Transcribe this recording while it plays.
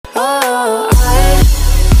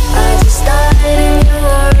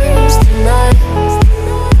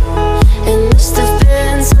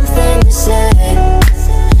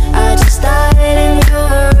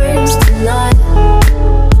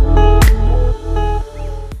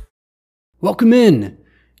Welcome in.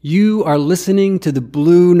 You are listening to the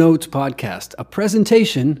Blue Notes Podcast, a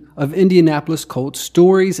presentation of Indianapolis Colts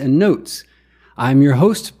stories and notes. I'm your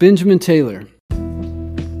host, Benjamin Taylor.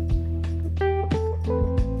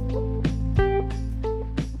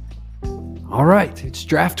 All right, it's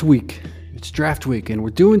draft week. And we're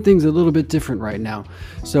doing things a little bit different right now.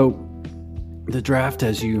 So the draft,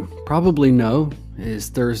 as you probably know, is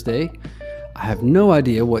Thursday. I have no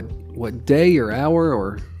idea what day or hour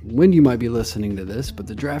or when you might be listening to this, but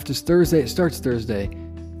the draft is Thursday. It starts Thursday.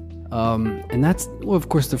 And that's, well, of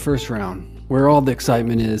course, the first round, where all the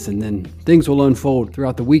excitement is, and then things will unfold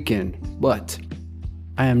throughout the weekend. But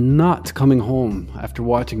I am not coming home after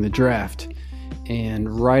watching the draft and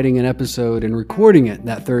writing an episode and recording it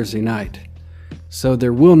that Thursday night. So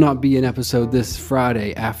there will not be an episode this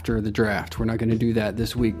Friday after the draft. We're not going to do that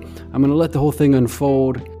this week. I'm going to let the whole thing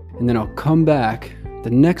unfold, and then I'll come back the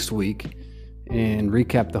next week and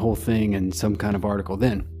recap the whole thing in some kind of article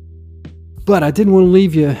then. But I didn't want to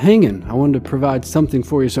leave you hanging. I wanted to provide something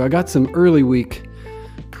for you. So I got some early week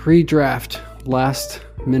pre-draft last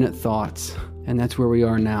minute thoughts, and that's where we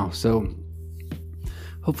are now. So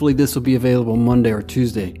hopefully this will be available Monday or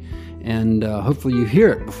Tuesday, and hopefully you hear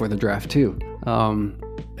it before the draft too.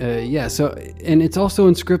 And it's also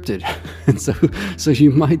unscripted. And so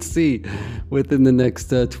you might see within the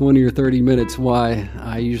next 20 or 30 minutes why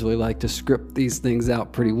I usually like to script these things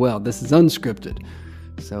out pretty well. This is unscripted,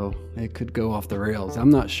 so it could go off the rails. I'm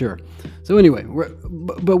not sure. So anyway,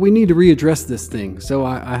 but we need to readdress this thing. So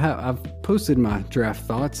I've posted my draft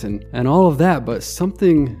thoughts and all of that, but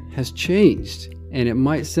something has changed. And it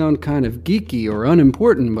might sound kind of geeky or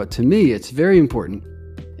unimportant, but to me, it's very important.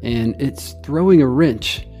 And it's throwing a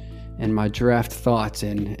wrench in my draft thoughts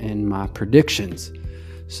and my predictions.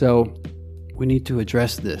 So we need to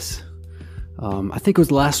address this. I think it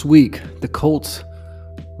was last week, the Colts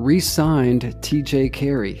re-signed TJ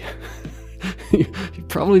Carrie. You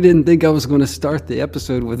probably didn't think I was going to start the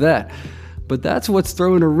episode with that. But that's what's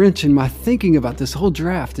throwing a wrench in my thinking about this whole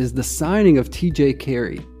draft, is the signing of TJ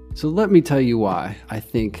Carrie. So let me tell you why I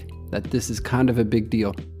think that this is kind of a big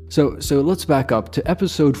deal. So let's back up to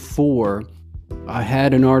episode 4. I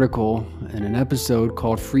had an article and an episode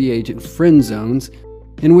called Free Agent Friend Zones,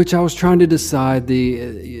 in which I was trying to decide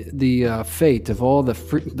the fate of all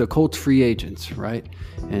the Colts free agents, right?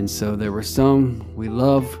 And so there were some we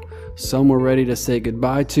love, some we're ready to say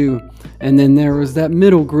goodbye to, and then there was that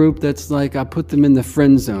middle group that's like, I put them in the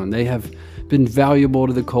friend zone. They have been valuable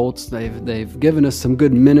to the Colts. They've given us some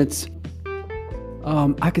good minutes.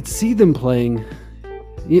 I could see them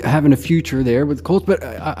having a future there with the Colts, but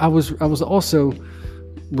I was also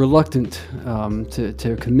reluctant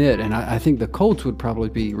to commit, and I think the Colts would probably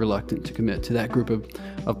be reluctant to commit to that group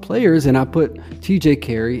of players, and I put TJ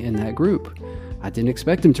Carrie in that group. I didn't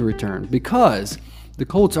expect him to return because the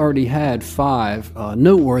Colts already had 5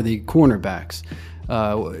 noteworthy cornerbacks.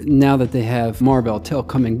 Now that they have Marvell Tell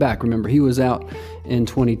coming back. Remember, he was out in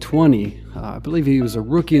 2020. I believe he was a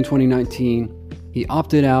rookie in 2019. He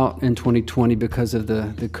opted out in 2020 because of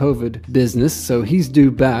the COVID business, so he's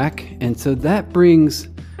due back. And so that brings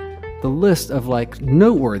the list of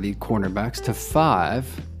noteworthy cornerbacks to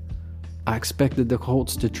 5. I expected the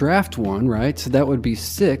Colts to draft one, right? So that would be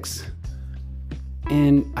 6.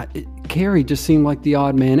 And Carey just seemed like the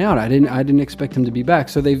odd man out. I didn't expect him to be back.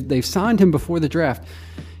 So they've signed him before the draft,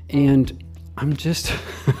 and I'm just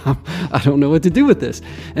I don't know what to do with this.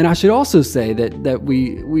 And I should also say that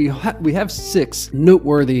we have 6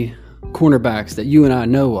 noteworthy cornerbacks that you and I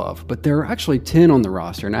know of, but there are actually 10 on the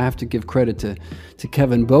roster, and I have to give credit to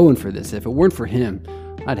Kevin Bowen for this. If it weren't for him,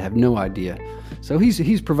 I'd have no idea. So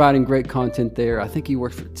he's providing great content there. I think he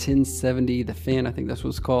works for 1070 The Fan, I think that's what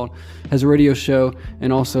it's called, has a radio show,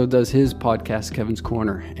 and also does his podcast, Kevin's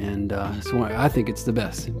Corner. And so I think it's the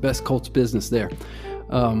best Colts business there.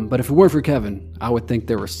 But if it weren't for Kevin, I would think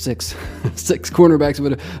there were 6 cornerbacks,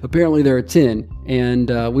 but apparently there are 10,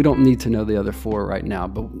 and we don't need to know the other 4 right now.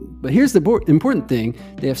 But here's the important thing.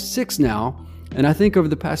 They have 6 now. And I think over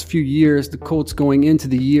the past few years, the Colts going into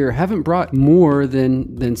the year haven't brought more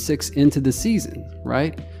than 6 into the season,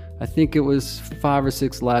 right? I think it was 5 or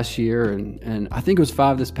 6 last year, and I think it was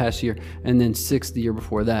 5 this past year, and then 6 the year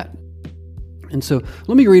before that. And so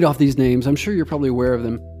let me read off these names. I'm sure you're probably aware of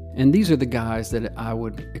them. And these are the guys that I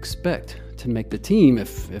would expect to make the team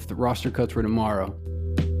if the roster cuts were tomorrow.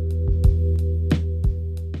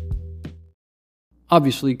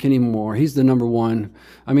 Obviously, Kenny Moore, he's the number 1.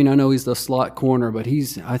 I mean, I know he's the slot corner, but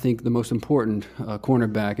he's, I think, the most important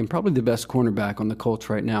cornerback and probably the best cornerback on the Colts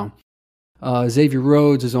right now. Xavier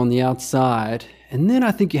Rhodes is on the outside, And then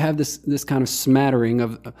I think you have this kind of smattering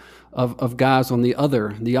of guys on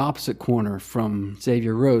the opposite corner from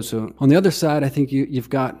Xavier Rhodes. So on the other side, I think you've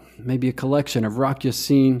got maybe a collection of Rock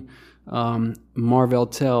Ya-Sin, Marvell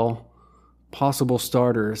Tell, possible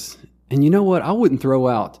starters. And you know what? I wouldn't throw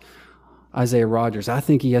out Isaiah Rodgers. I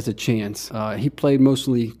think he has a chance. He played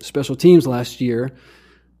mostly special teams last year,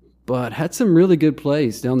 but had some really good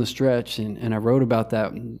plays down the stretch, and I wrote about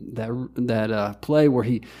that play where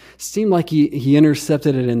he seemed like he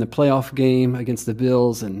intercepted it in the playoff game against the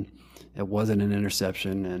Bills, and it wasn't an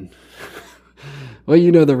interception, and well,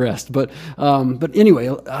 you know the rest. But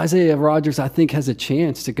anyway, Isaiah Rodgers, I think, has a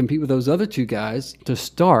chance to compete with those other two guys to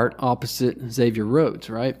start opposite Xavier Rhodes,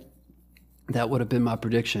 right? That would have been my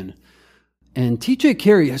prediction. And TJ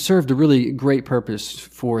Carrie has served a really great purpose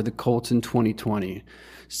for the Colts in 2020.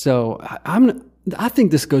 So I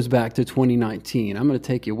think this goes back to 2019. I'm going to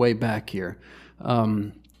take you way back here.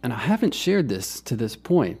 And I haven't shared this to this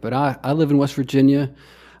point, but I live in West Virginia.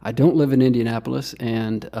 I don't live in Indianapolis.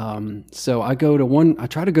 And so I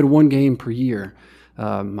try to go to one game per year.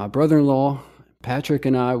 My brother-in-law, Patrick,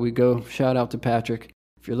 and I, we go, shout out to Patrick,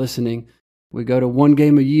 if you're listening, we go to one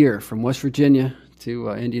game a year from West Virginia to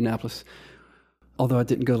Indianapolis. Although I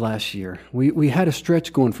didn't go last year. We had a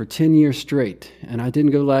stretch going for 10 years straight, and I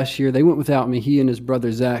didn't go last year. They went without me, he and his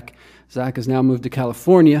brother Zach. Zach has now moved to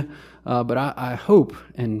California, but I hope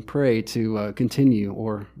and pray to continue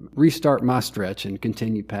or restart my stretch and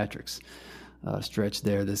continue Patrick's stretch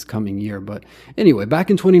there this coming year. But anyway,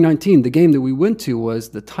 back in 2019, the game that we went to was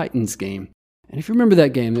the Titans game. And if you remember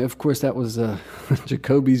that game, of course, that was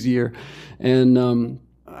Jacoby's year. And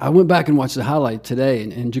I went back and watched the highlight today,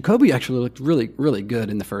 and Jacoby actually looked really, really good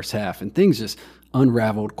in the first half, and things just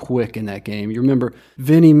unraveled quick in that game. You remember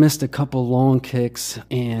Vinny missed a couple long kicks,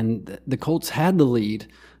 and the Colts had the lead,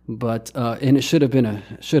 but and it should have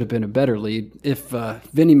been a better lead if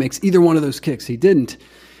Vinny makes either one of those kicks. He didn't.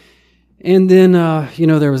 And then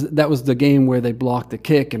that was the game where they blocked the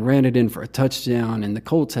kick and ran it in for a touchdown, and the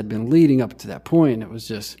Colts had been leading up to that point. It was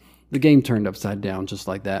just the game turned upside down just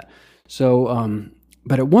like that. So.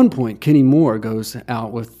 But at one point, Kenny Moore goes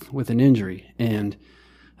out with an injury, and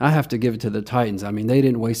I have to give it to the Titans. I mean, they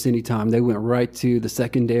didn't waste any time. They went right to the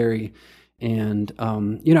secondary, and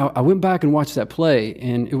I went back and watched that play,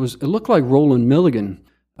 and it looked like Roland Milligan,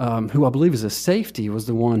 who I believe is a safety, was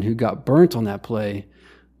the one who got burnt on that play.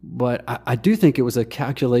 But I do think it was a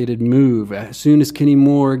calculated move. As soon as Kenny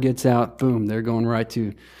Moore gets out, boom, they're going right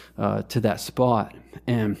to that spot.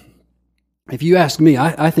 And if you ask me,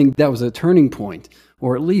 I think that was a turning point.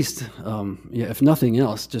 Or at least, if nothing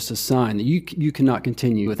else, just a sign that you cannot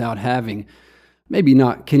continue without having, maybe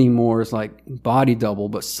not Kenny Moore's like body double,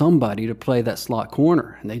 but somebody to play that slot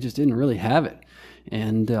corner. And they just didn't really have it.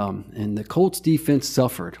 And the Colts defense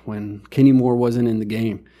suffered when Kenny Moore wasn't in the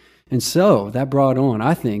game. And so that brought on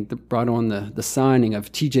the signing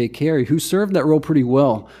of TJ Carrie, who served that role pretty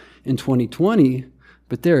well in 2020.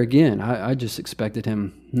 But there again, I just expected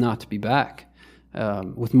him not to be back.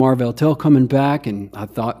 With Marvell Tell coming back, and I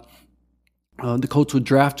thought the Colts would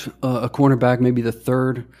draft a cornerback, maybe the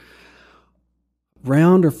third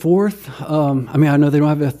round or fourth. I know they don't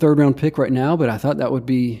have a third-round pick right now, but I thought that would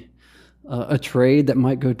be a trade that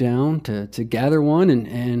might go down to gather one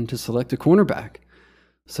and to select a cornerback.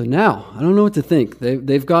 So now, I don't know what to think.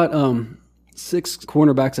 They've got 6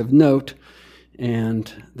 cornerbacks of note,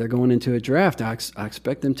 and they're going into a draft. I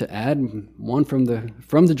expect them to add one from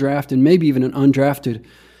the draft and maybe even an undrafted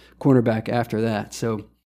cornerback after that. So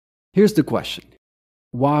here's the question.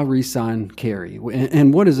 Why re-sign Carrie?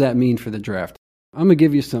 And what does that mean for the draft? I'm going to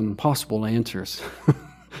give you some possible answers.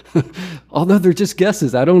 Although they're just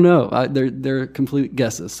guesses. I don't know. They're complete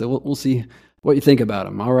guesses. So we'll see what you think about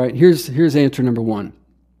them. All right, here's answer number 1.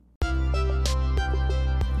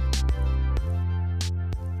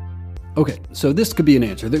 Okay, so this could be an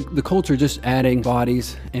answer. The Colts are just adding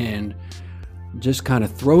bodies and just kind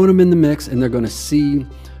of throwing them in the mix, and they're going to see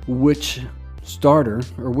which starter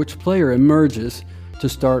or which player emerges to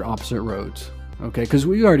start opposite Rhodes. Okay, because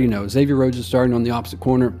we already know Xavier Rhodes is starting on the opposite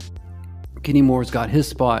corner. Kenny Moore's got his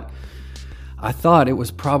spot. I thought it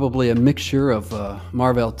was probably a mixture of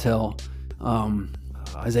Marvell Tell,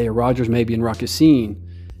 Isaiah Rodgers, maybe, and Rock Ya-Sin.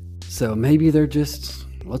 So maybe they're just,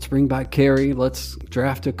 let's bring back Carrie, let's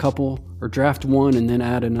draft a couple, or draft one and then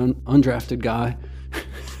add an undrafted guy.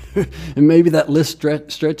 And maybe that list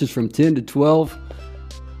stretches from 10 to 12.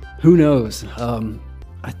 Who knows?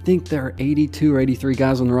 I think there are 82 or 83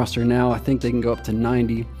 guys on the roster now. I think they can go up to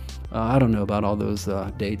 90. I don't know about all those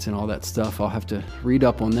dates and all that stuff. I'll have to read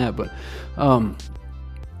up on that. But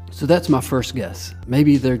so that's my first guess.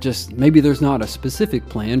 Maybe there's not a specific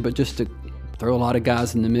plan, but just to throw a lot of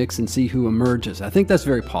guys in the mix and see who emerges. I think that's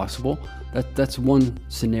very possible. That's one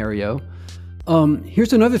scenario.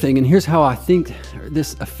 Here's another thing, and here's how I think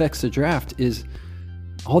this affects the draft is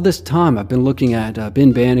all this time I've been looking at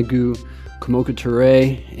Ben Banogu, Kamoka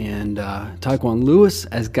Toure, and Taekwon Lewis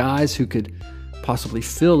as guys who could possibly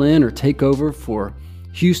fill in or take over for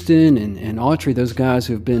Houston and Autry, those guys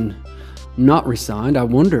who have been not re-signed. I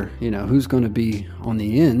wonder, who's going to be on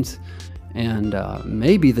the ends, and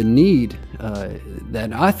maybe the need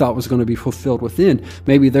that I thought was going to be fulfilled within,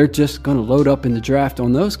 maybe they're just going to load up in the draft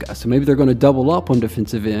on those guys. So maybe they're going to double up on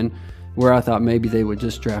defensive end, where I thought maybe they would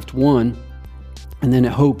just draft one and then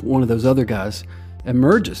hope one of those other guys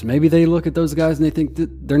emerges. Maybe they look at those guys and they think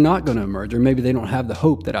that they're not going to emerge, or maybe they don't have the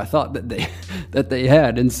hope that I thought that they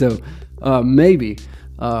had. And so maybe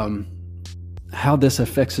how this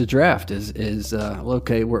affects the draft is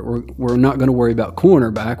okay, we're not going to worry about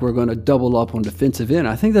cornerback. We're going to double up on defensive end.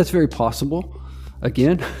 I think that's very possible.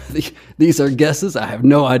 Again, these are guesses. I have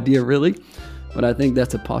no idea really, but I think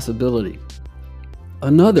that's a possibility.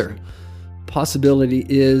 Another possibility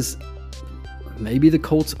is maybe the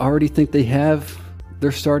Colts already think they have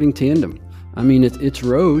their starting tandem. I mean, it's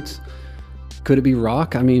Rhodes. Could it be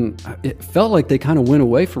Rock? I mean, it felt like they kind of went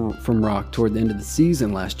away from Rock toward the end of the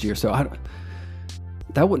season last year. So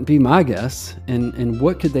that wouldn't be my guess. And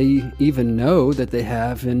what could they even know that they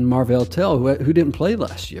have in Marvell Tell, who didn't play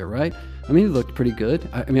last year, right? I mean, he looked pretty good.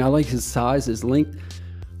 I mean, I like his size, his length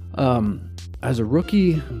as a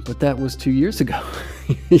rookie, but that was 2 years ago.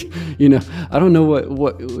 I don't know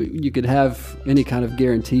what you could have any kind of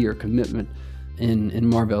guarantee or commitment in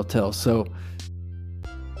Marvell Tell. So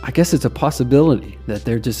I guess it's a possibility that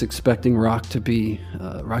they're just expecting Rock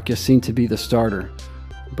Ya-Sin to be the starter,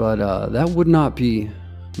 but that would not be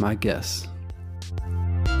my guess.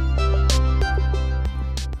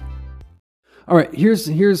 All right,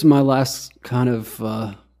 here's my last kind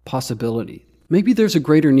of possibility. Maybe there's a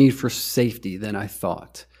greater need for safety than I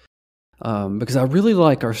thought, because I really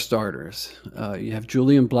like our starters. You have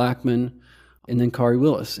Julian Blackmon and then Khari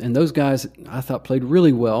Willis, and those guys I thought played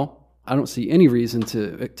really well. I don't see any reason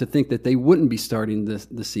to think that they wouldn't be starting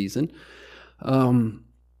the season.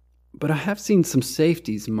 But I have seen some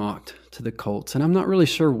safeties mocked to the Colts, and I'm not really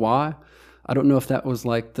sure why. I don't know if that was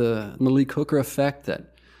like the Malik Hooker effect,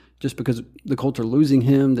 that just because the Colts are losing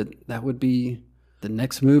him, that would be the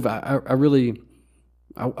next move. I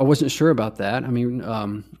wasn't sure about that. I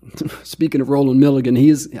mean, speaking of Roland Milligan,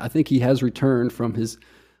 I think he has returned from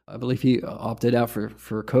I believe he opted out for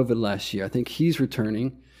COVID last year. I think he's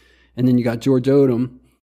returning. And then you got George Odom,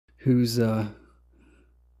 who's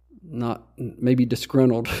not maybe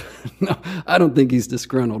disgruntled. No, I don't think he's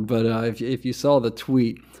disgruntled, but if you saw the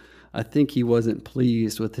tweet, I think he wasn't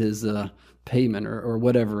pleased with his payment or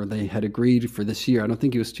whatever they had agreed for this year. I don't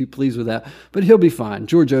think he was too pleased with that, but he'll be fine.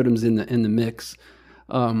 George Odom's in the mix,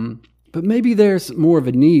 but maybe there's more of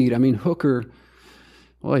a need. I mean, Hooker,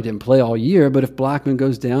 well, he didn't play all year, but if Blackmon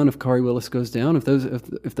goes down, if Khari Willis goes down,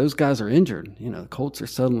 if those guys are injured, the Colts are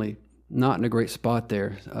suddenly not in a great spot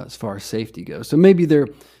there as far as safety goes. So maybe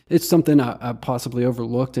it's something I possibly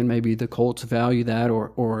overlooked, and maybe the Colts value that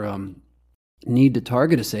or need to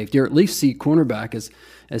target a safety, or at least see cornerback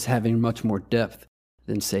as having much more depth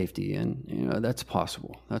than safety, and that's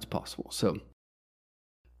possible. That's possible. So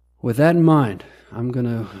with that in mind, I'm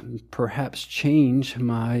gonna perhaps change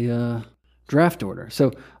my draft order.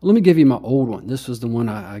 So let me give you my old one. This was the one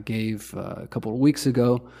I gave a couple of weeks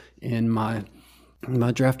ago in my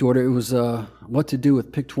draft order. It was what to do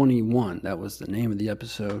with pick 21. That was the name of the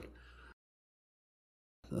episode.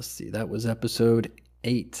 Let's see, that was episode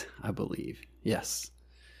 8, I believe. Yes.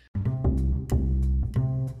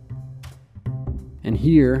 And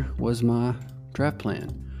here was my draft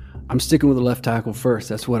plan. I'm sticking with the left tackle first.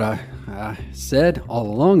 That's what I said all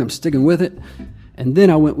along. I'm sticking with it. And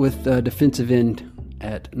then I went with defensive end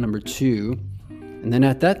at number 2. And then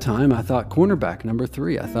at that time, I thought cornerback, number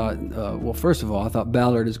 3. I thought, well, first of all, I thought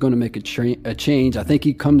Ballard is going to make a change. I think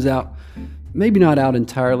he comes out, maybe not out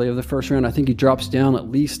entirely of the first round. I think he drops down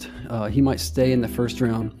at least. He might stay in the first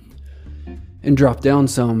round and drop down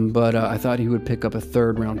some, but I thought he would pick up a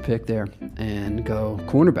third-round pick there and go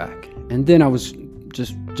cornerback. And then I was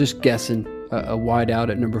just guessing a wide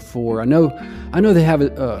out at number 4. I know they have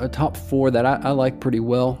a top 4 that I like pretty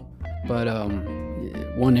well, but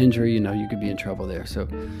one injury, you could be in trouble there. So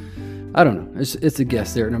I don't know. It's a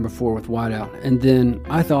guess there at number 4 with wide out. And then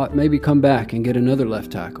I thought maybe come back and get another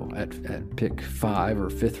left tackle at pick 5 or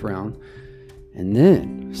 5th round. And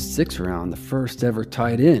then 6th round, the first ever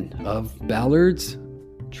tight end of Ballard's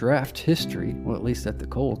draft history, well, at least at the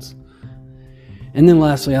Colts. And then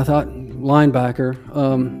lastly, I thought linebacker,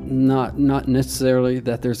 not necessarily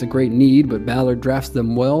that there's a great need, but Ballard drafts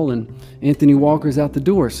them well, and Anthony Walker's out the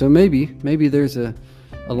door. So maybe there's a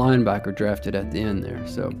linebacker drafted at the end there.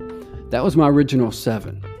 So that was my original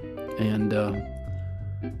 7. And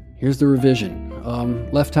here's the revision.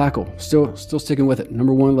 Left tackle, still sticking with it.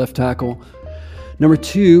 Number 1, left tackle. Number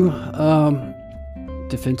 2,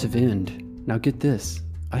 defensive end. Now get this.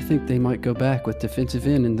 I think they might go back with defensive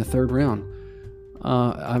end in the 3rd round.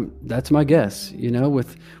 That's my guess.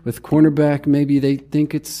 With cornerback, maybe they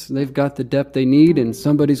think they've got the depth they need, and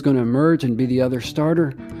somebody's going to emerge and be the other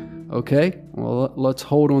starter. Okay, well, let's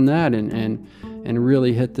hold on that and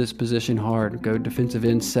really hit this position hard. Go defensive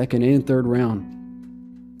end 2nd and 3rd round.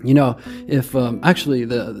 If actually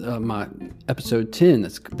my episode 10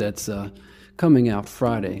 that's coming out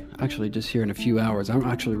Friday, actually just here in a few hours. I'm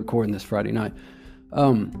actually recording this Friday night.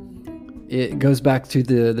 It goes back to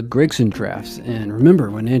the Grigson drafts. And remember,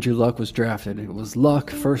 when Andrew Luck was drafted, it was Luck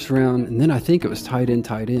 1st round, and then I think it was tight end.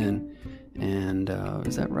 And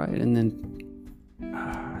is that right? And then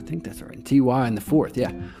I think that's right. T.Y. in the 4th,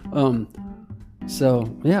 yeah.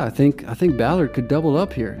 So yeah, I think Ballard could double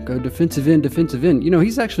up here. Go defensive end.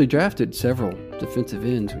 He's actually drafted several defensive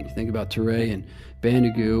ends when you think about Toure and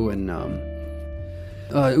Bandigu and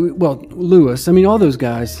Lewis. I mean, all those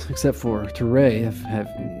guys except for Toure have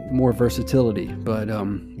more versatility. But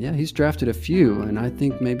yeah, he's drafted a few, and I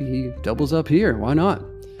think maybe he doubles up here. Why not?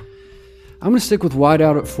 I'm going to stick with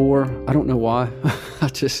wideout at 4. I don't know why.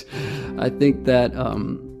 I think that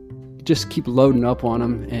just keep loading up on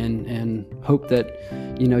him and hope that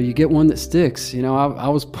you get one that sticks. I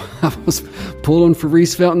was pulling for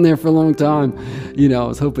Reese Felton there for a long time. I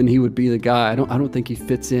was hoping he would be the guy. I don't think he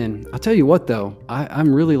fits in. I'll tell you what though,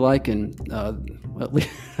 I'm really liking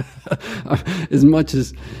as much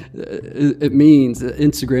as it means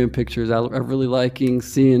Instagram pictures. I'm really liking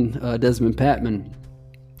seeing Desmond Patman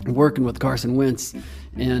working with Carson Wentz.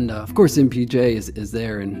 And of course, MPJ is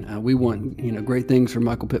there, and we want great things for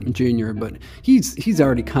Michael Pittman Jr. But he's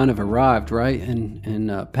already kind of arrived, right? And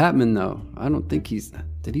Patman though, I don't think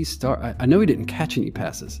did he start? I know he didn't catch any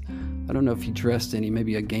passes. I don't know if he dressed any,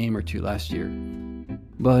 maybe a game or 2 last year.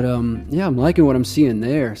 But yeah, I'm liking what I'm seeing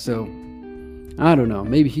there. So I don't know.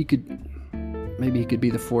 Maybe he could be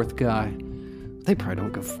the 4th guy. They probably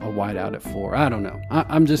don't go a wideout at 4. I don't know.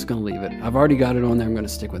 I'm just gonna leave it. I've already got it on there. I'm gonna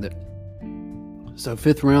stick with it. So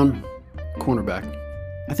 5th round, cornerback.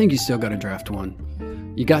 I think you still got to draft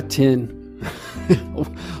one. You got 10.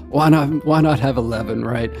 Why not have 11,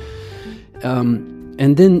 right? And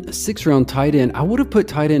then 6th round tight end. I would have put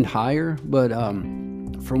tight end higher, but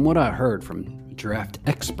from what I heard from draft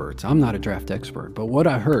experts, I'm not a draft expert, but what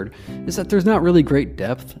I heard is that there's not really great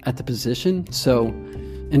depth at the position. So,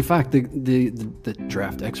 in fact, the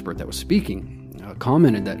draft expert that was speaking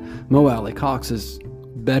commented that Mo Alley-Cox is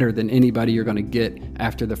better than anybody you're going to get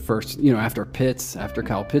after the first, after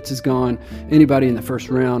Kyle Pitts is gone, anybody in the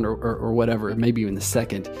 1st round or whatever, maybe even the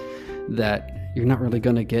 2nd, that you're not really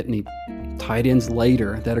going to get any tight ends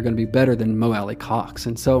later that are going to be better than Mo Alley-Cox.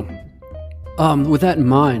 And so with that in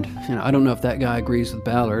mind, I don't know if that guy agrees with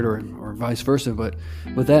Ballard or vice versa, but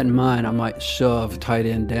with that in mind, I might shove tight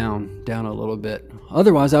end down a little bit.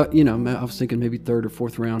 Otherwise, I was thinking maybe 3rd or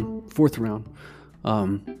 4th round,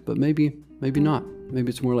 but maybe not. Maybe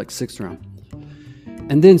it's more like 6th round.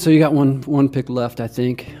 And then, so you got one pick left, I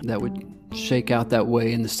think, that would shake out that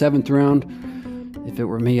way. In the 7th round, if it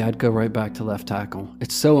were me, I'd go right back to left tackle.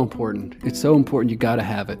 It's so important. You got to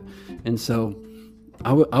have it. And so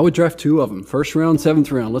I would draft 2 of them. 1st round, 7th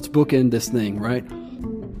round. Let's bookend this thing, right?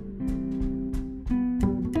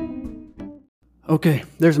 Okay,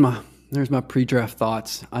 there's my pre-draft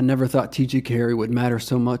thoughts. I never thought T.J. Carey would matter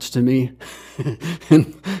so much to me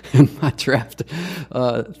in my draft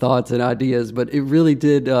thoughts and ideas, but it really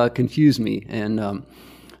did confuse me and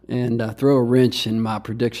throw a wrench in my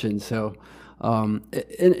prediction. So, and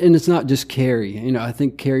it's not just Carey. I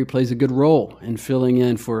think Carey plays a good role in filling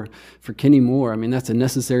in for Kenny Moore. I mean, that's a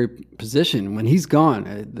necessary position. When he's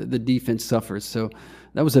gone, the defense suffers. So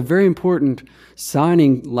that was a very important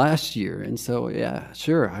signing last year. And so, yeah,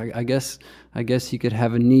 sure. I guess he could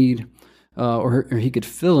have a need, or he could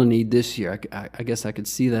fill a need this year. I guess I could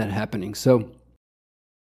see that happening. So,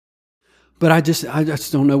 but I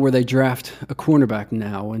just don't know where they draft a cornerback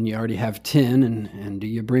now when you already have 10, and do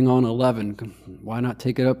you bring on 11? Why not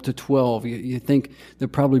take it up to 12? You think they'll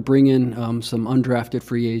probably bring in some undrafted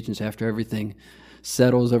free agents after everything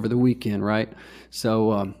settles over the weekend, right?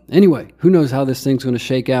 So anyway, who knows how this thing's going to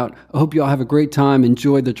shake out. I hope you all have a great time.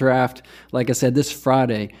 Enjoy the draft. Like I said, this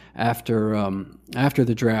Friday after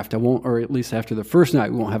the draft, I won't, or at least after the first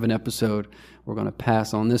night, we won't have an episode. We're going to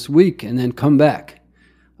pass on this week and then come back,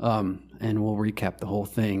 and we'll recap the whole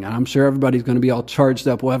thing. And I'm sure everybody's going to be all charged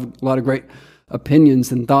up. We'll have a lot of great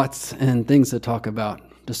opinions and thoughts and things to talk about,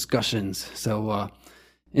 discussions. So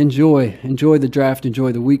enjoy the draft,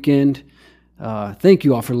 enjoy the weekend. Thank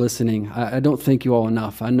you all for listening. I don't thank you all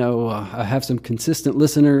enough. I know I have some consistent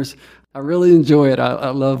listeners. I really enjoy it.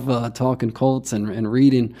 I love talking Colts and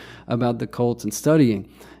reading about the Colts and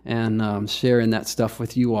studying and sharing that stuff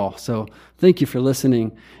with you all. So thank you for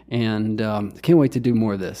listening, and can't wait to do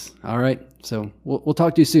more of this. All right. So we'll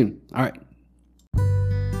talk to you soon. All right.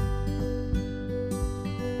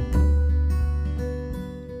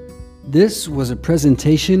 This was a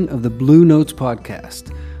presentation of the Blue Notes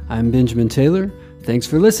Podcast. I'm Benjamin Taylor. Thanks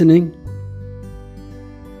for listening.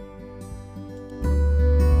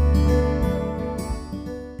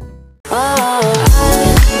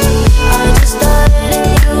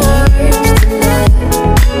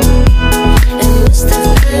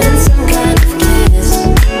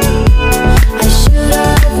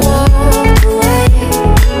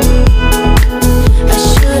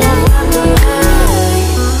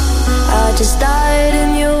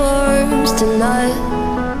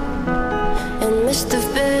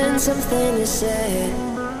 Something to say.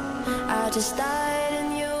 I just died.